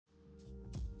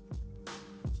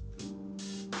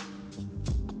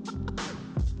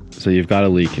So you've got a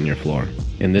leak in your floor.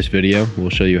 In this video, we'll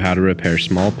show you how to repair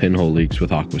small pinhole leaks with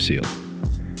AquaSeal.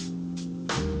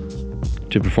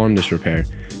 To perform this repair,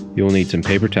 you will need some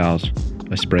paper towels,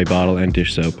 a spray bottle and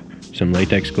dish soap, some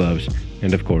latex gloves,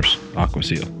 and of course,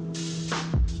 AquaSeal.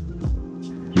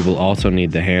 You will also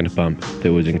need the hand pump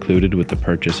that was included with the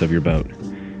purchase of your boat.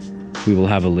 We will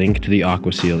have a link to the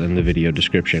AquaSeal in the video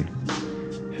description.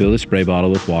 Fill the spray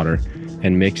bottle with water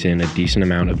and mix in a decent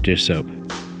amount of dish soap.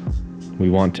 We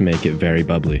want to make it very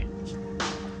bubbly.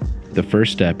 The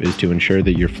first step is to ensure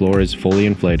that your floor is fully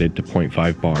inflated to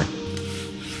 0.5 bar.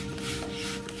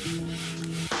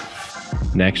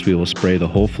 Next, we will spray the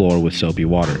whole floor with soapy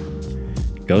water.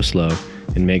 Go slow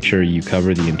and make sure you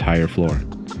cover the entire floor.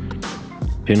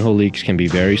 Pinhole leaks can be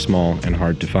very small and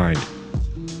hard to find.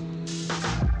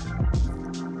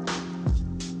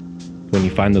 When you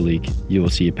find the leak, you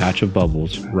will see a patch of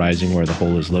bubbles rising where the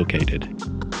hole is located.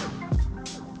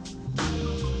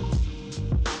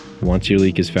 Once your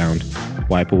leak is found,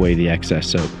 wipe away the excess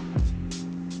soap.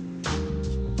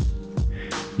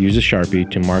 Use a Sharpie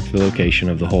to mark the location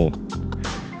of the hole.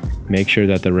 Make sure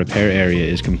that the repair area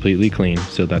is completely clean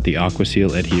so that the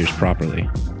AquaSeal adheres properly.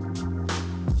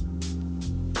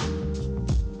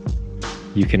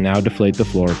 You can now deflate the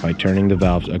floor by turning the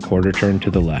valves a quarter turn to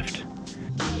the left.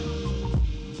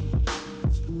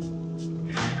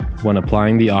 When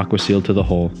applying the AquaSeal to the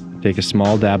hole, take a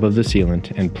small dab of the sealant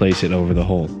and place it over the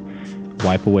hole.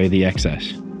 Wipe away the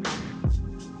excess.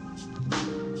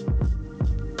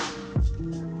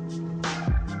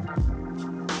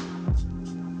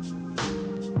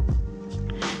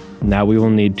 Now we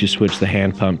will need to switch the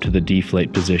hand pump to the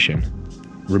deflate position.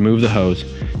 Remove the hose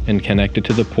and connect it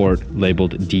to the port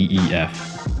labeled DEF.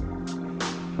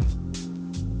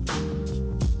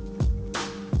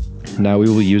 Now we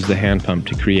will use the hand pump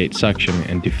to create suction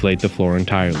and deflate the floor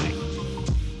entirely.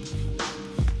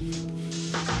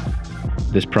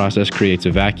 This process creates a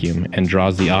vacuum and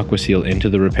draws the AquaSeal into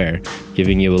the repair,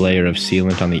 giving you a layer of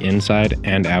sealant on the inside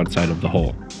and outside of the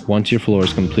hole. Once your floor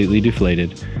is completely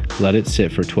deflated, let it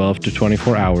sit for 12 to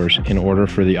 24 hours in order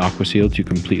for the AquaSeal to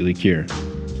completely cure.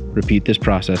 Repeat this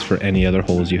process for any other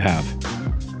holes you have.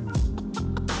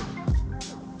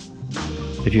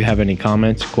 If you have any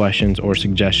comments, questions, or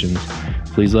suggestions,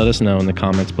 please let us know in the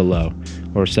comments below,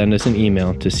 or send us an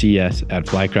email to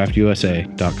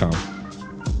cs@flycraftusa.com.